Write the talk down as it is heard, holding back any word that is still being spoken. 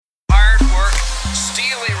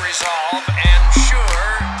Evolve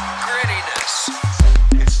ensure grittiness.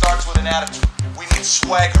 It starts with an attitude. We need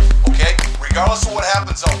swagger, okay? Regardless of what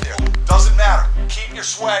happens out there. Doesn't matter. Keep your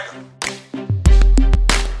swagger.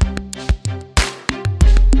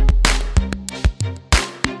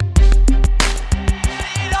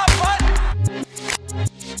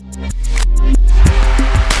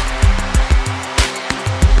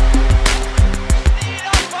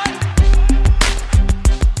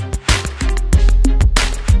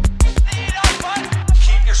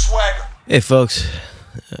 Hey folks,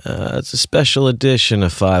 it's a special edition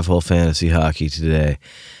of 5-Hole Fantasy Hockey today.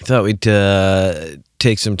 I thought we'd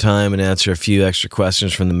take some time and answer a few extra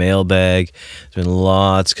questions from the mailbag. There's been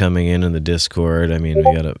lots coming in the Discord. I mean, we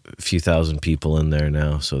got a few thousand people in there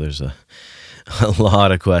now, so there's a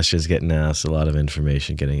lot of questions getting asked, a lot of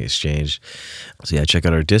information getting exchanged. So yeah, check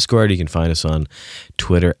out our Discord. You can find us on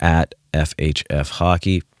Twitter at FHF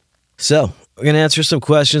Hockey. So we're going to answer some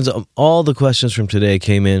questions. All the questions from today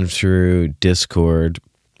came in through Discord.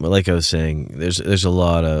 Like I was saying, there's a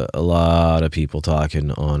lot of people talking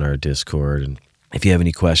on our Discord, and if you have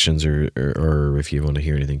any questions or if you want to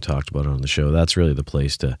hear anything talked about on the show, that's really the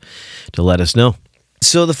place to let us know.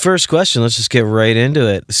 So the first question, let's just get right into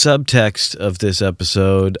it. Subtext of this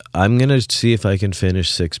episode: I'm going to see if I can finish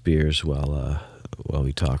 6 beers while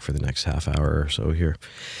we talk for the next half hour or so here.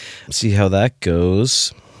 See how that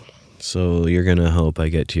goes. So you're going to hope I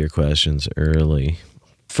get to your questions early.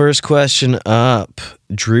 First question up.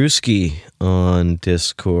 Drewski on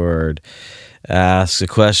Discord asks a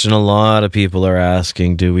question a lot of people are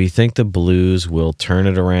asking. Do we think the Blues will turn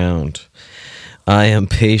it around? I am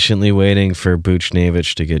patiently waiting for Bouch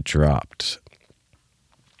to get dropped.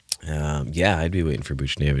 Yeah, I'd be waiting for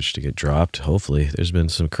Bouch to get dropped. Hopefully. There's been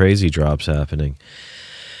some crazy drops happening.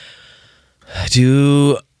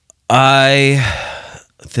 Do I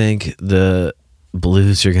think the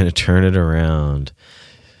Blues are going to turn it around?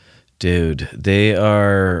 Dude, they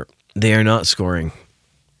are not scoring.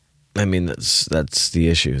 I mean, that's the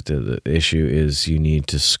issue. The issue is you need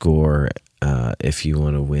to score if you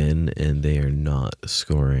want to win, and they are not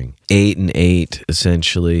scoring. 8-8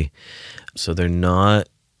 essentially. So they're not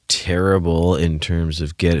terrible in terms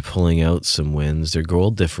of pulling out some wins. Their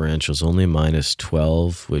goal differential is only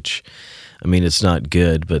 -12, which, I mean, it's not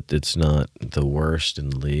good, but it's not the worst in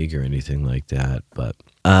the league or anything like that. But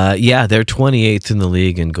yeah, they're 28th in the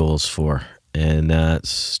league in goals for, and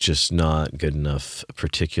that's just not good enough,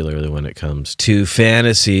 particularly when it comes to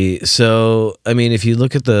fantasy. So, I mean, if you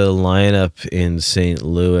look at the lineup in St.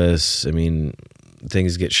 Louis, I mean,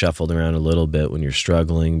 things get shuffled around a little bit when you're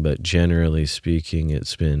struggling, but generally speaking,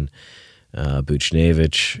 it's been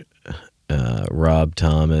Buchnevich, Rob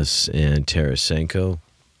Thomas, and Tarasenko.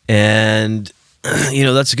 And, you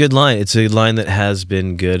know, that's a good line. It's a line that has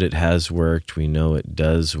been good. It has worked. We know it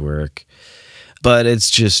does work. But it's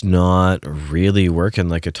just not really working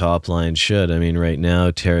like a top line should. I mean, right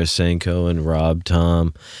now, Tarasenko and Rob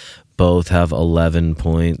Tom both have 11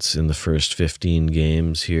 points in the first 15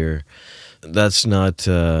 games here. That's not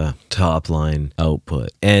top line output.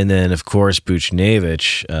 And then, of course,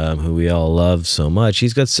 Buchnevich, who we all love so much,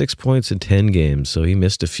 he's got 6 points in 10 games, so he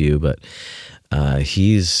missed a few, but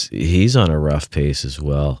he's on a rough pace as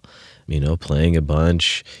well. You know, playing a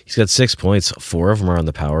bunch. He's got 6 points. 4 of them are on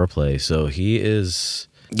the power play. So he's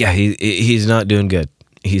not doing good.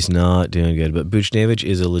 He's not doing good. But Buchnevich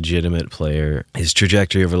is a legitimate player. His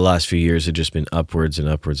trajectory over the last few years had just been upwards and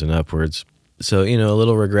upwards and upwards. So, you know, a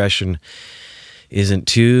little regression isn't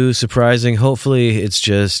too surprising. Hopefully it's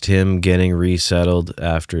just him getting resettled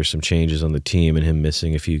after some changes on the team and him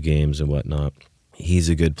missing a few games and whatnot. He's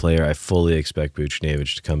a good player. I fully expect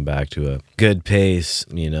Buchnevich to come back to a good pace,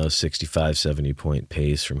 you know, 65, 70-point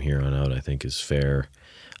pace from here on out, I think is fair.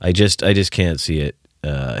 I just can't see it,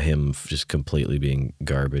 him just completely being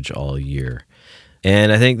garbage all year.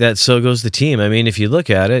 And I think that so goes the team. I mean, if you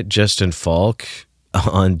look at it, Justin Falk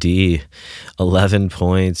on D, 11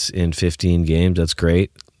 points in 15 games. That's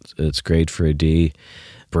great. It's great for a D.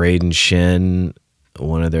 Braden Shen,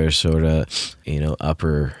 one of their sort of, you know,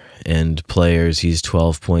 upper end players, he's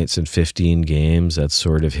 12 points in 15 games. That's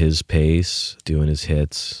sort of his pace, doing his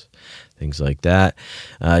hits, things like that.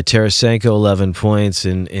 Tarasenko, 11 points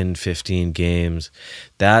in 15 games.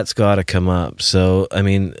 That's got to come up. So, I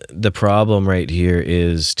mean, the problem right here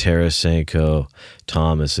is Tarasenko,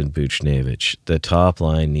 Thomas, and Buchnevich. The top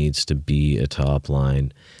line needs to be a top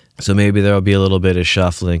line. So maybe there'll be a little bit of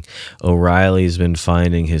shuffling. O'Reilly's been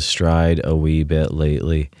finding his stride a wee bit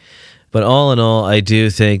lately. But all in all, I do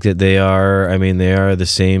think that they are the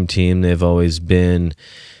same team they've always been.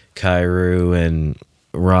 Kyrou and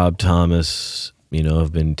Rob Thomas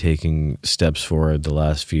have been taking steps forward the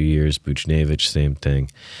last few years. Buchnevich, same thing.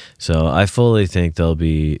 So I fully think they'll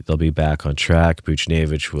be back on track.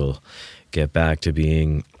 Buchnevich will get back to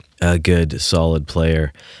being a good, solid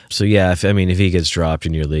player. So yeah, if he gets dropped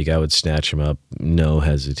in your league, I would snatch him up, no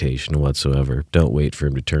hesitation whatsoever. Don't wait for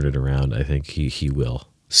him to turn it around. I think he will.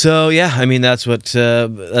 So yeah,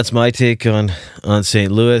 that's my take on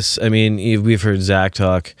St. Louis. We've heard Zach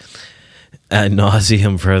talk ad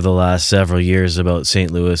nauseum for the last several years about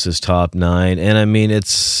St. Louis's top 9, and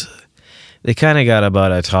they kind of got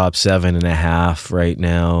about a top 7.5 right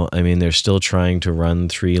now. They're still trying to run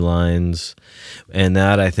 3 lines, and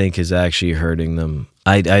that I think is actually hurting them.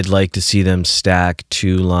 I'd like to see them stack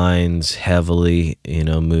 2 lines heavily,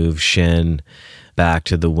 move Shen back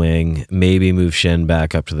to the wing, maybe move Shen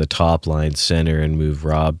back up to the top line center and move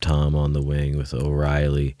Rob Tom on the wing with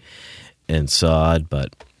O'Reilly and Saad,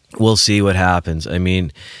 but we'll see what happens.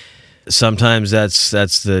 Sometimes that's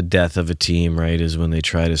the death of a team, right, is when they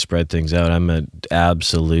try to spread things out. I'm an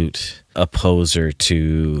absolute opposer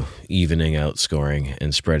to evening out scoring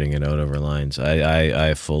and spreading it out over lines.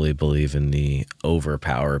 I fully believe in the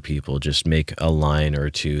overpower people. Just make a line or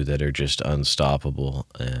 2 that are just unstoppable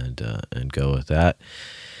and go with that,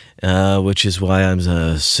 which is why I'm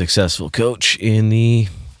a successful coach in the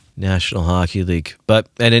National Hockey League. But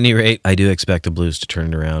at any rate, I do expect the Blues to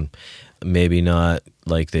turn it around. Maybe not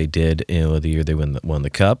like they did the year they won the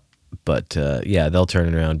Cup, but they'll turn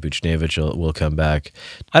it around. Buchnevich will come back.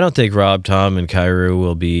 I don't think Rob Tom and Kyrou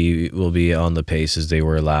will be on the pace as they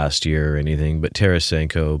were last year or anything, but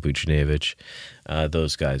Tarasenko, Buchnevich,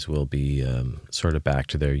 those guys will be sort of back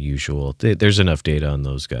to their usual. There's enough data on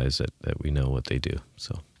those guys that we know what they do.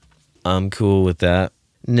 So I'm cool with that.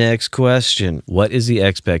 Next question. What is the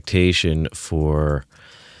expectation for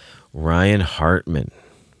Ryan Hartman?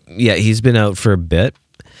 Yeah, he's been out for a bit.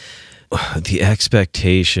 The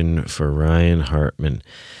expectation for Ryan Hartman.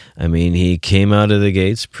 He came out of the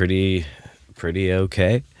gates pretty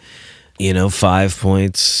okay. 5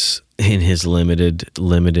 points in his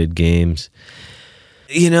limited games.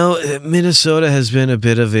 Minnesota has been a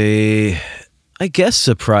bit of a, I guess,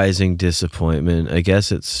 surprising disappointment. It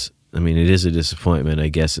is a disappointment. I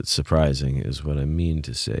guess it's surprising is what I mean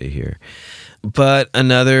to say here. But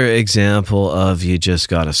another example of you just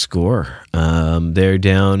got to score. They're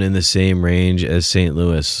down in the same range as St.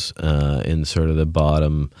 Louis in sort of the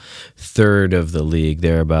bottom third of the league.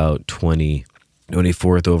 They're about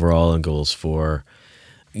 24th overall in goals for.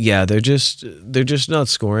 Yeah, they're just not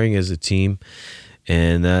scoring as a team,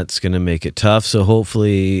 and that's going to make it tough. So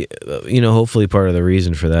hopefully part of the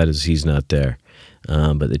reason for that is he's not there.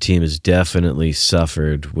 But the team has definitely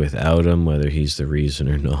suffered without him, whether he's the reason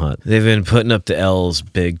or not. They've been putting up the L's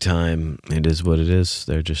big time. It is what it is.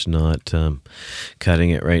 They're just not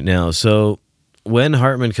cutting it right now. So when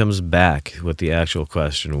Hartman comes back, what the actual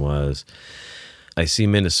question was, I see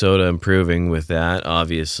Minnesota improving with that,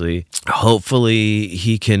 obviously. Hopefully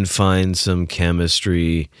he can find some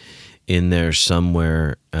chemistry in there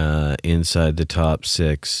somewhere inside the top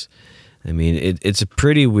 6. It's a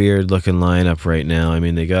pretty weird-looking lineup right now.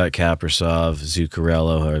 They got Kaprizov,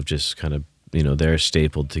 Zuccarello, who are just kind of, they're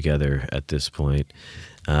stapled together at this point.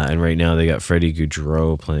 And right now they got Freddie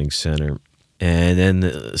Gaudreau playing center. And then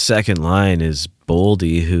the second line is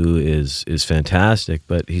Boldy, who is fantastic,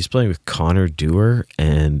 but he's playing with Connor Dewar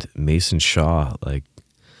and Mason Shaw. Like,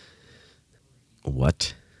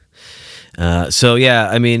 what?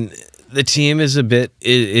 The team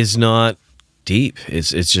is not deep.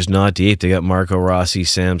 It's just not deep. They got Marco Rossi,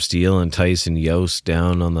 Sam Steele, and Tyson Yost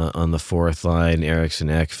down on the fourth line.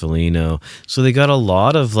 Eriksson Ek, Foligno. So they got a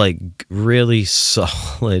lot of really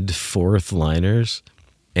solid fourth liners,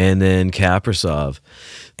 and then Kaprizov.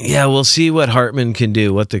 Yeah, we'll see what Hartman can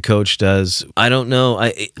do, what the coach does. I don't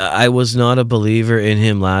know. I was not a believer in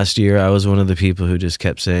him last year. I was one of the people who just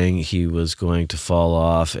kept saying he was going to fall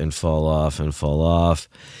off and fall off and fall off.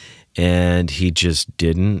 And he just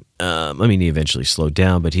didn't. He eventually slowed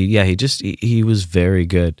down, but he was very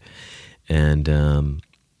good. And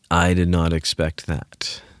I did not expect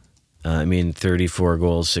that. 34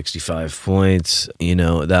 goals, 65 points.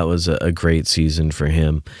 That was a great season for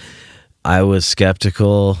him. I was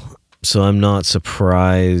skeptical, so I'm not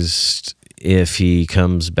surprised if he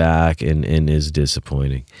comes back and is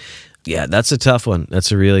disappointing. Yeah, that's a tough one.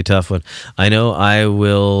 That's a really tough one. I know I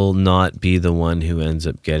will not be the one who ends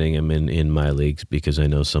up getting him in my leagues because I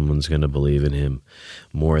know someone's going to believe in him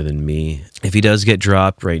more than me. If he does get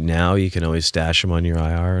dropped right now, you can always stash him on your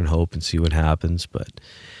IR and hope and see what happens, but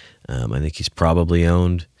I think he's probably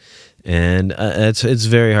owned. And it's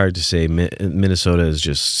very hard to say. Minnesota is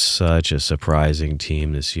just such a surprising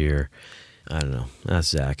team this year. I don't know. That's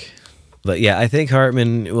Zach. But yeah, I think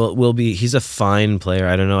Hartman will be, he's a fine player.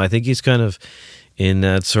 I don't know. I think he's kind of in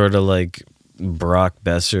that sort of like Brock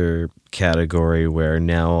Besser category where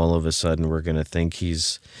now all of a sudden we're going to think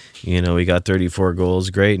he's, he got 34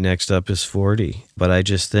 goals. Great. Next up is 40. But I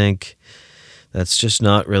just think that's just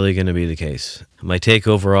not really going to be the case. My take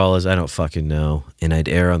overall is I don't fucking know. And I'd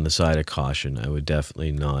err on the side of caution. I would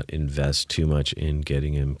definitely not invest too much in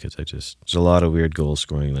getting him because there's a lot of weird goal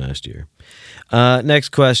scoring last year. Next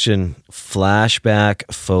question.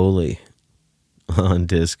 Flashback Foley on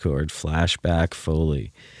Discord. Flashback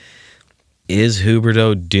Foley. Is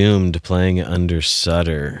Huberdeau doomed playing under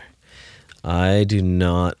Sutter? I do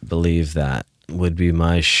not believe that would be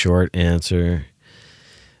my short answer.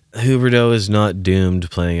 Huberdeau is not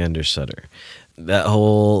doomed playing under Sutter. That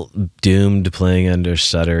whole doomed playing under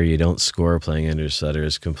Sutter, you don't score playing under Sutter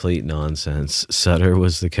is complete nonsense. Sutter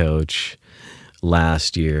was the coach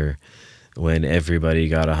last year when everybody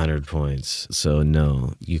got 100 points. So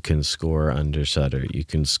no, you can score under Sutter. You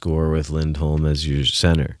can score with Lindholm as your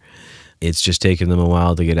center. It's just taken them a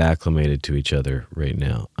while to get acclimated to each other right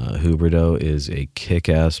now. Huberdeau is a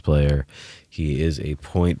kick-ass player. He is a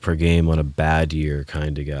point per game on a bad year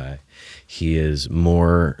kind of guy. He is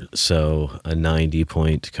more so a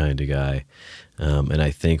 90-point kind of guy. And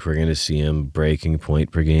I think we're going to see him breaking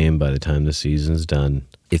point per game by the time the season's done.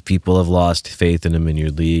 If people have lost faith in him in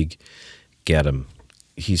your league, get him.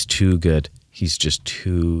 He's too good. He's just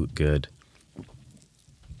too good.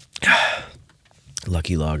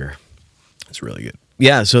 Lucky Lager. It's really good.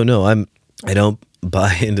 Yeah, so no, I don't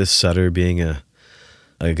buy into Sutter being a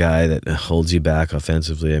guy that holds you back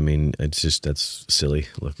offensively. I mean, it's just, that's silly.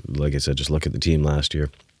 Look, like I said, just look at the team last year.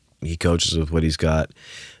 He coaches with what he's got.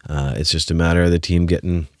 It's just a matter of the team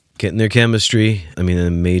getting their chemistry. I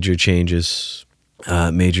mean, major changes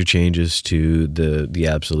to the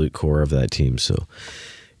absolute core of that team. So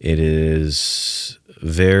it is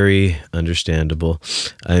very understandable.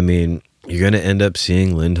 I mean, you're going to end up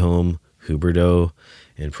seeing Lindholm, Huberdeau,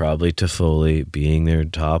 and probably Toffoli being their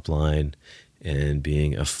top line and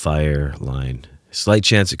being a fire line. Slight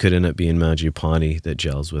chance it could end up being Mangiapane that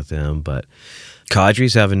gels with them, but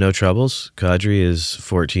Kadri's having no troubles. Kadri is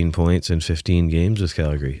 14 points in 15 games with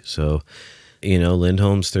Calgary. So,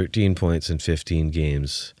 Lindholm's 13 points in 15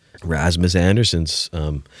 games. Rasmus Anderson's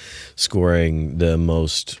scoring the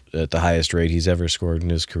most at the highest rate he's ever scored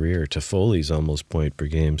in his career. Toffoli's almost point per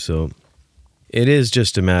game. So it is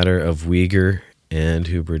just a matter of Weegar and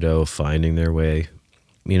Huberdeau finding their way.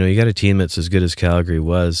 You got a team that's as good as Calgary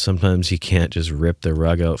was. Sometimes you can't just rip the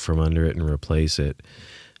rug out from under it and replace it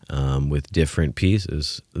with different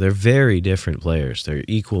pieces. They're very different players. They're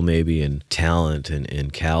equal maybe in talent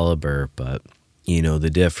and caliber, but the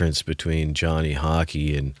difference between Johnny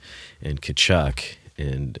Hockey and Tkachuk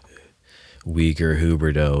and Weegar,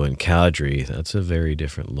 Huberdeau, and Kadri, that's a very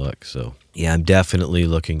different look. So, yeah, I'm definitely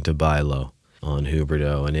looking to buy low on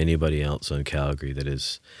Huberdeau and anybody else on Calgary that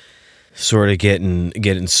is sort of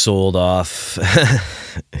getting sold off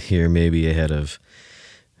here, maybe ahead of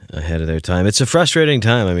their time. It's a frustrating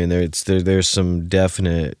time. I mean, there's some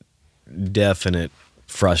definite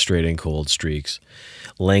frustrating cold streaks,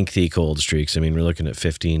 lengthy cold streaks. I mean, we're looking at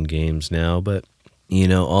 15 games now, but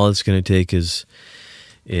all it's going to take is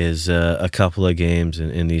a couple of games,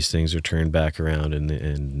 and these things are turned back around,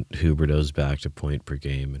 and Huberdeau's back to point per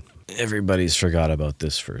game, and everybody's forgot about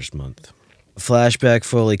this first month. Flashback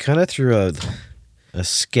Foley kind of threw a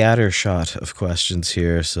scatter shot of questions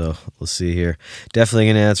here, so we'll see here. Definitely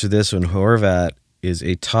going to answer this one. Horvat is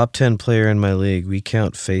a top 10 player in my league. We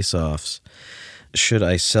count face-offs. Should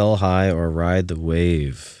I sell high or ride the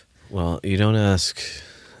wave? Well, you don't ask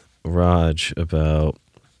Raj about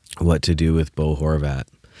what to do with Bo Horvat.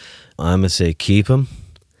 I'm going to say keep him.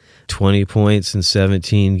 20 points in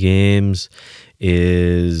 17 games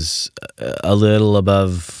is a little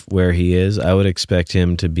above where he is. I would expect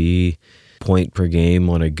him to be point per game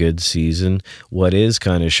on a good season. What is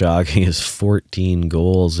kind of shocking is 14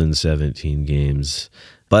 goals in 17 games.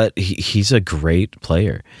 But he's a great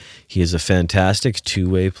player. He is a fantastic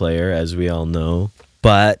two-way player, as we all know.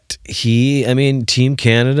 But Team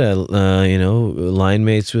Canada, line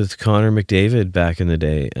mates with Connor McDavid back in the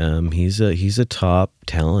day. He's a top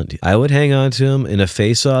talent. I would hang on to him in a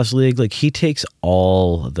face-offs league. Like, he takes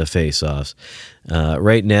all the face-offs.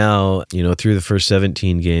 Right now, through the first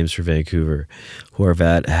 17 games for Vancouver,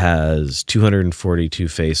 Horvat has 242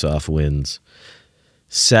 face-off wins.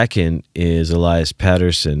 Second is Elias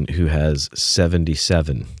Pettersson, who has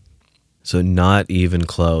 77. So not even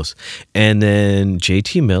close. And then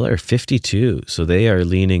JT Miller, 52. So they are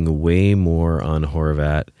leaning way more on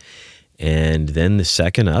Horvat. And then the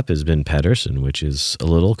second up has been Pettersson, which is a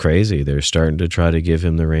little crazy. They're starting to try to give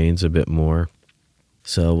him the reins a bit more.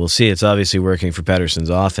 So we'll see. It's obviously working for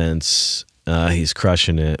Pettersson's offense. He's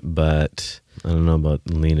crushing it, but I don't know about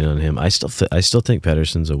leaning on him. I still think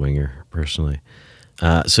Pettersson's a winger, personally.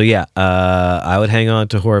 I would hang on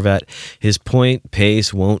to Horvat. His point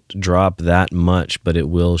pace won't drop that much, but it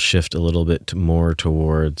will shift a little bit more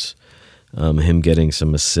towards him getting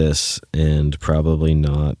some assists and probably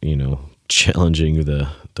not, challenging the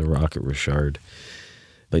Rocket Richard.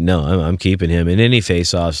 But no, I'm keeping him. In any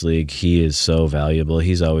face-offs league, he is so valuable.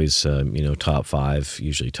 He's always, top 5,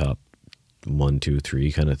 usually top 1, 2,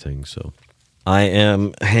 3 kind of thing. So I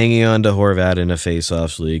am hanging on to Horvat in a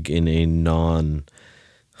face-offs league in a non-homer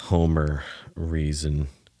reason.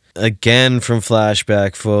 Again from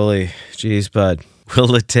Flashback Foley. Jeez, bud. Will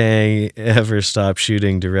Letang ever stop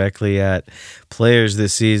shooting directly at players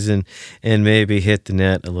this season and maybe hit the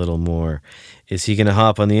net a little more? Is he going to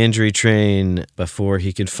hop on the injury train before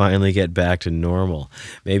he can finally get back to normal?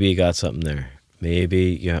 Maybe you got something there.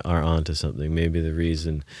 Maybe you are onto something. Maybe the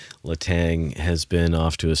reason Letang has been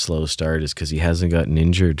off to a slow start is because he hasn't gotten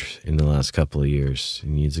injured in the last couple of years. He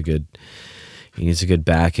needs a good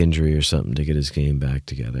back injury or something to get his game back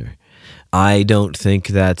together. I don't think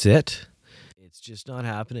that's it. It's just not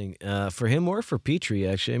happening for him or for Petrie,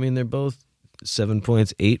 actually. I mean, they're both 7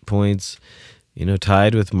 points, 8 points,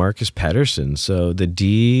 tied with Marcus Pettersson. So the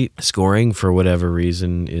D scoring, for whatever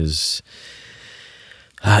reason, is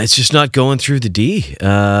it's just not going through the D.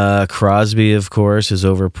 Crosby, of course, is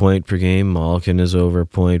over point per game. Malkin is over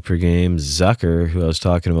point per game. Zucker, who I was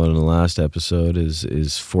talking about in the last episode,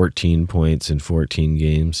 is 14 points in 14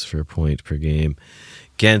 games for point per game.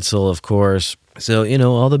 Gensel, of course. So,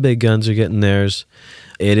 all the big guns are getting theirs.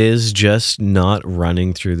 It is just not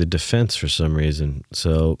running through the defense for some reason.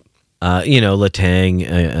 So, Letang,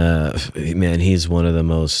 man, he's one of the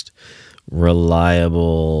most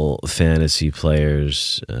reliable fantasy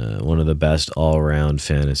players, one of the best all-around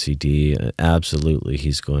fantasy D. Absolutely,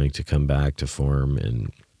 he's going to come back to form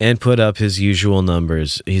and put up his usual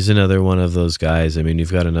numbers. He's another one of those guys. I mean,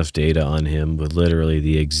 you've got enough data on him with literally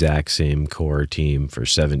the exact same core team for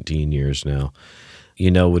 17 years now. You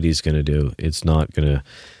know what he's going to do. It's not going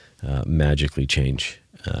to magically change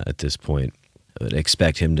at this point. I would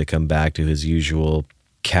expect him to come back to his usual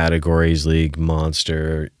categories league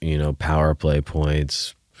monster, power play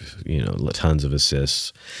points, tons of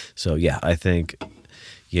assists. So, yeah, I think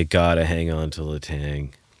you got to hang on to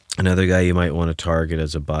Letang. Another guy you might want to target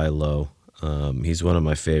as a buy low. He's one of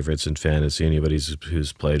my favorites in fantasy. Anybody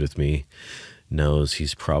who's played with me knows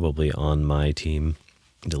he's probably on my team.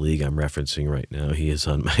 The league I'm referencing right now, he is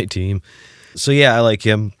on my team. So, yeah, I like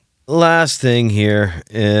him. Last thing here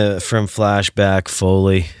from Flashback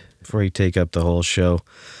Foley. Before you take up the whole show,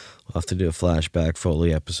 we'll have to do a Flashback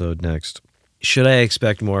Foley episode next. Should I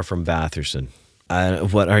expect more from Batherson?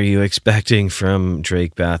 What are you expecting from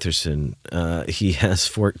Drake Batherson? He has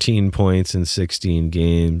 14 points in 16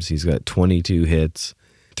 games. He's got 22 hits,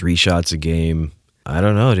 3 shots a game. I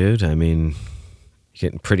don't know, dude. I mean,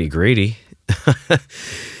 getting pretty greedy.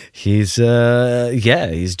 He's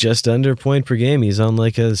just under point per game. He's on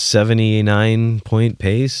like a 79 point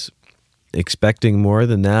pace. Expecting more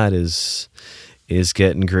than that is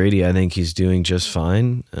getting greedy. I think he's doing just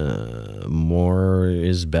fine. More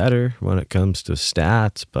is better when it comes to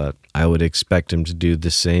stats, but I would expect him to do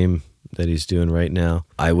the same that he's doing right now.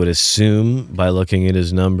 I would assume by looking at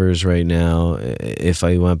his numbers right now, if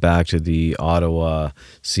I went back to the Ottawa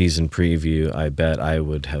season preview, I bet I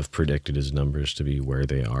would have predicted his numbers to be where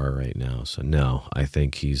they are right now. So no, I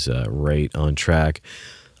think he's right on track.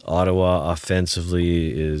 Ottawa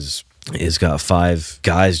offensively is got 5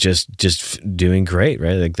 guys just doing great,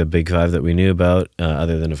 right? Like the big 5 that we knew about,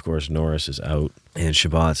 other than, of course, Norris is out and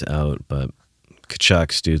Shabbat's out, but Tkachuk,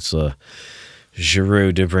 Stützle,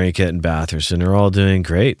 Giroux, DeBrincat, and Batherson are all doing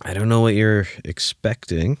great. I don't know what you're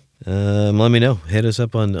expecting. Let me know. Hit us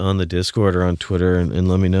up on the Discord or on Twitter and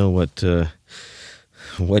let me know what you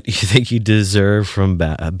think you deserve from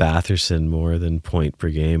Batherson more than point per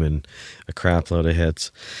game and a crap load of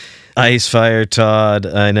hits. Icefire Todd,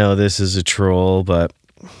 I know this is a troll, but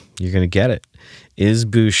you're going to get it. Is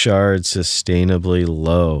Bouchard sustainably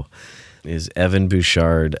low? Is Evan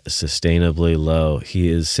Bouchard sustainably low? He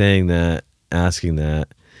is saying that, asking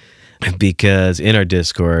that, because in our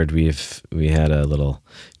Discord, we had a little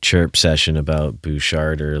chirp session about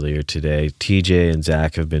Bouchard earlier today. TJ and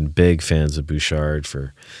Zach have been big fans of Bouchard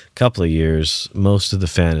for a couple of years. Most of the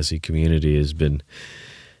fantasy community has been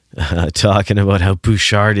talking about how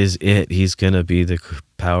Bouchard is it. He's going to be the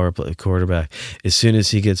power play quarterback. As soon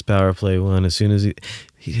as he gets power play 1, as soon as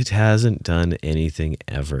He hasn't done anything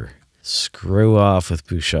ever. Screw off with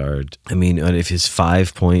Bouchard. I mean, if his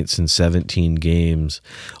 5 points in 17 games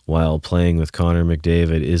while playing with Connor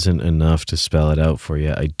McDavid isn't enough to spell it out for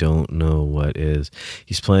you, I don't know what is.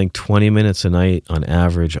 He's playing 20 minutes a night on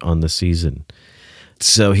average on the season.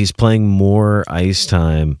 So he's playing more ice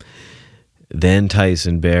time than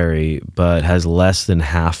Tyson Barrie, but has less than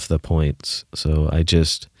half the points. So I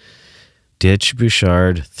just ditch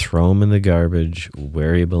Bouchard, throw him in the garbage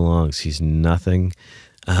where he belongs. He's nothing.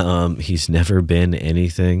 He's never been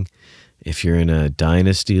anything. If you're in a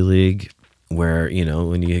dynasty league where,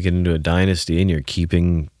 when you get into a dynasty and you're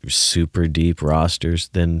keeping super deep rosters,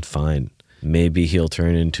 then fine. Maybe he'll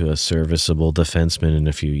turn into a serviceable defenseman in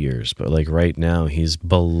a few years. But like right now, he's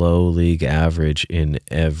below league average in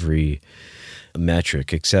every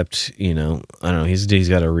metric except, I don't know, he's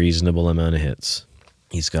got a reasonable amount of hits.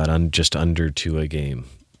 He's got just under 2 a game.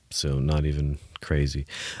 So not even crazy.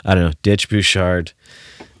 I don't know. Ditch Bouchard.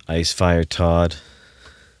 Ice Fire Todd.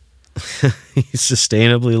 He's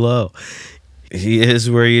sustainably low. He is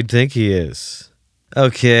where you'd think he is.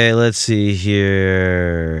 Okay, let's see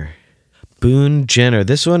here. Boone Jenner.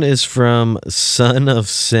 This one is from Son of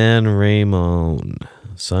San Ramon.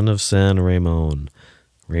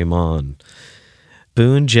 Ramon.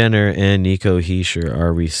 Boone Jenner and Nico Hischier.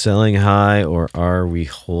 Are we selling high or are we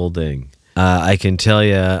holding? I can tell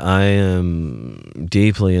you I am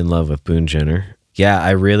deeply in love with Boone Jenner. Yeah,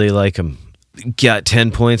 I really like him. Got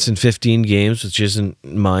 10 points in 15 games, which isn't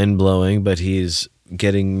mind-blowing, but he's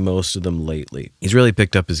getting most of them lately. He's really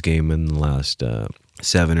picked up his game in the last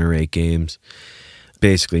 7 or 8 games.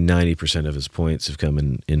 Basically, 90% of his points have come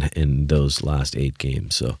in those last 8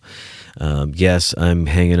 games. So, yes, I'm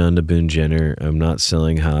hanging on to Boone Jenner. I'm not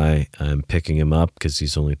selling high. I'm picking him up because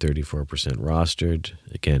he's only 34% rostered.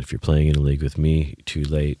 Again, if you're playing in a league with me, too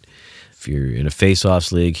late. If you're in a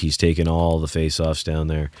face-offs league, he's taken all the face-offs down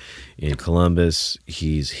there. In Columbus,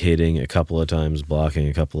 he's hitting a couple of times, blocking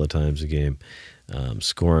a couple of times a game,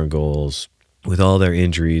 scoring goals. With all their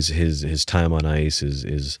injuries, his time on ice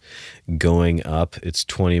is going up. It's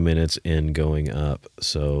 20 minutes and going up.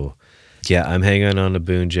 So, yeah, I'm hanging on to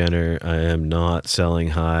Boone Jenner. I am not selling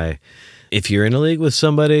high. If you're in a league with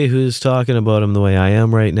somebody who's talking about him the way I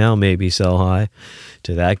am right now, maybe sell high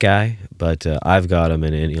to that guy. But I've got him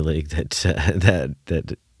in any league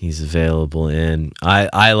that he's available in.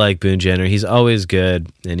 I like Boone Jenner. He's always good,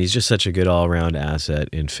 and he's just such a good all-around asset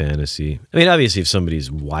in fantasy. I mean, obviously, if somebody's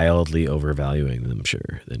wildly overvaluing them,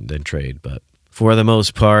 sure, then trade. But for the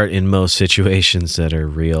most part, in most situations that are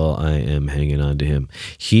real, I am hanging on to him.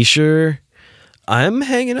 Hischier, I'm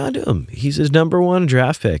hanging on to him. He's his number 1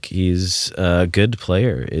 draft pick. He's a good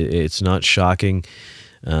player. It's not shocking.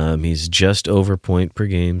 He's just over point per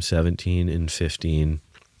game, 17 and 15.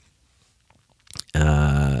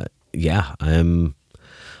 Yeah, I'm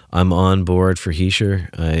on board for Hischier.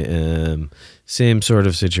 I am same sort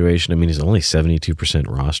of situation. I mean, he's only 72%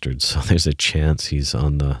 rostered, so there's a chance he's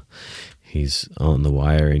on the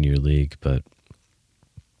wire in your league. But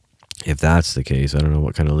if that's the case, I don't know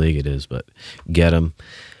what kind of league it is, but get him.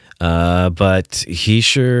 But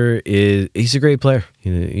Hischier he's a great player.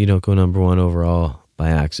 You don't go number 1 overall by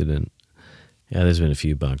accident. Yeah, there's been a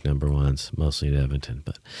few bunk number 1s, mostly at Edmonton,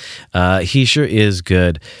 but Hischier is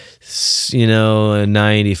good. A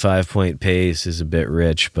 95-point pace is a bit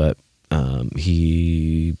rich, but I'm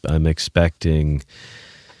expecting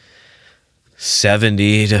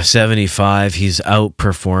 70 to 75. He's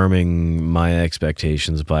outperforming my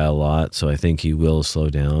expectations by a lot, so I think he will slow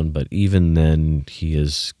down, but even then, he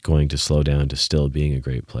is going to slow down to still being a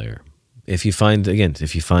great player. If you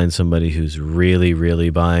find somebody who's really,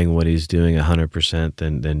 really buying what he's doing 100%,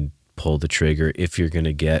 then pull the trigger. If you're going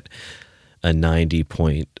to get a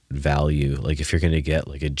 90-point value, like if you're going to get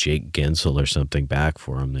like a Jake Gensel or something back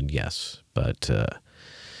for him, then yes. But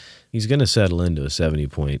he's going to settle into a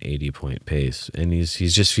 70-point, 80-point pace, and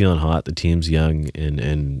he's just feeling hot. The team's young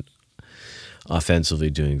and offensively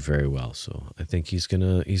doing very well, so I think he's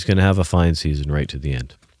gonna have a fine season right to the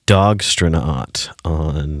end. Dogstronaut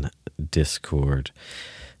on Discord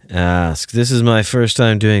asks, this is my first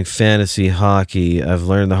time doing fantasy hockey. I've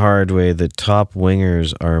learned the hard way that top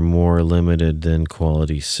wingers are more limited than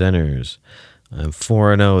quality centers. I'm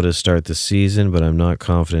 4-0 to start the season, but I'm not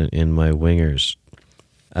confident in my wingers.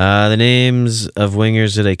 The names of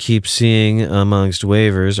wingers that I keep seeing amongst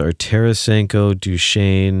waivers are Tarasenko,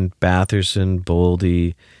 Duchesne, Batherson,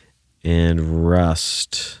 Boldy, and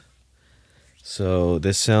Rust. So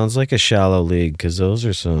this sounds like a shallow league because those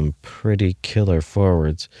are some pretty killer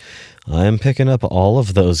forwards. I'm picking up all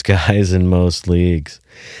of those guys in most leagues.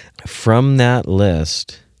 From that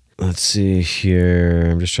list, Let's see here.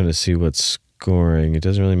 I'm just trying to see what's scoring. It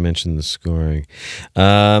doesn't really mention the scoring.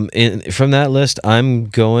 From that list, I'm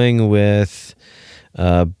going with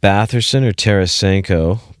Batherson or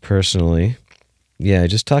Tarasenko, personally. Yeah, I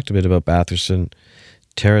just talked a bit about Batherson.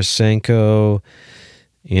 Tarasenko,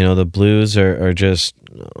 the Blues are just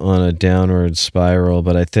on a downward spiral,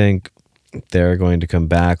 but I think they're going to come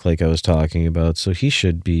back like I was talking about, so he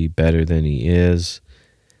should be better than he is.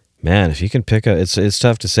 Man, if you can pick up, it's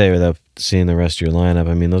tough to say without seeing the rest of your lineup.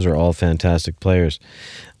 I mean, those are all fantastic players.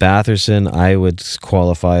 Batherson, I would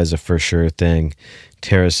qualify as a for sure thing.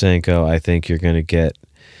 Tarasenko, I think you're going to get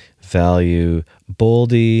value.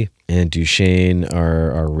 Boldy and Duchesne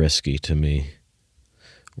are risky to me.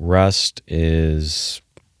 Rust is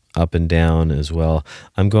up and down as well.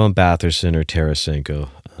 I'm going Batherson or Tarasenko,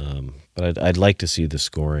 but I'd like to see the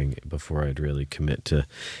scoring before I'd really commit to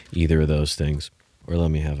either of those things. Or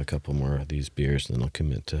let me have a couple more of these beers, and then I'll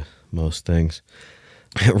commit to most things.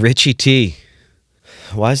 Richie T.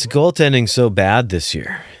 Why is the goaltending so bad this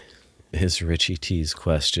year? Is Richie T's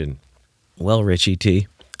question. Well, Richie T,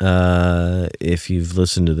 if you've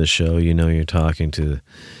listened to the show, you know you're talking to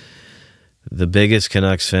the biggest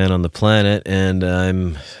Canucks fan on the planet, and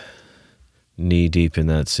I'm knee-deep in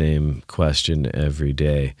that same question every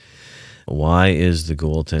day. Why is the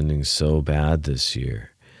goaltending so bad this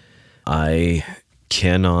year? I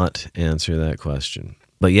cannot answer that question.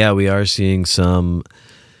 But yeah, we are seeing some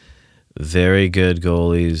very good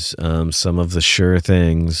goalies, some of the sure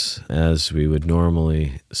things, as we would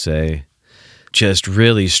normally say, just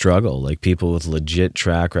really struggle. Like people with legit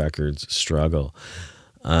track records struggle.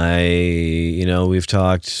 We've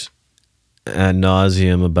talked ad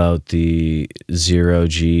nauseum about the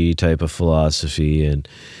 0G type of philosophy and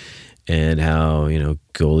how,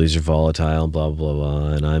 goalies are volatile and blah, blah, blah.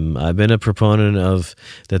 And I've been a proponent of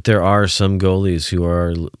that there are some goalies who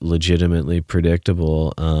are legitimately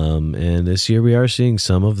predictable. And this year we are seeing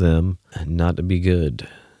some of them not to be good.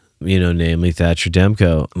 Namely Thatcher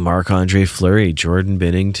Demko, Marc-Andre Fleury, Jordan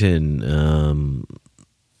Binnington,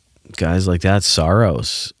 guys like that,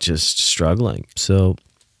 Saros, just struggling. So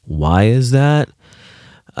why is that?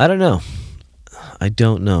 I don't know. I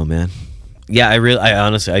don't know, man. Yeah, I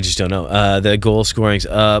honestly, I just don't know. The goal scorings,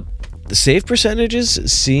 the save percentages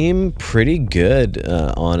seem pretty good,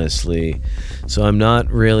 honestly. So I'm not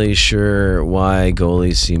really sure why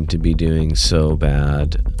goalies seem to be doing so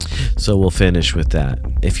bad. So we'll finish with that.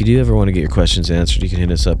 If you do ever want to get your questions answered, you can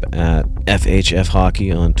hit us up at FHF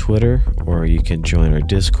Hockey on Twitter, or you can join our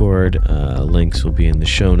Discord. Links will be in the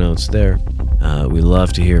show notes there. We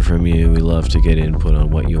love to hear from you. We love to get input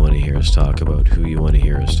on what you want to hear us talk about, who you want to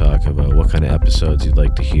hear us talk about, what kind of episodes you'd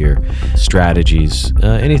like to hear, strategies,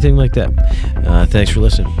 anything like that. Thanks for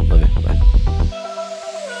listening. Love you. Bye.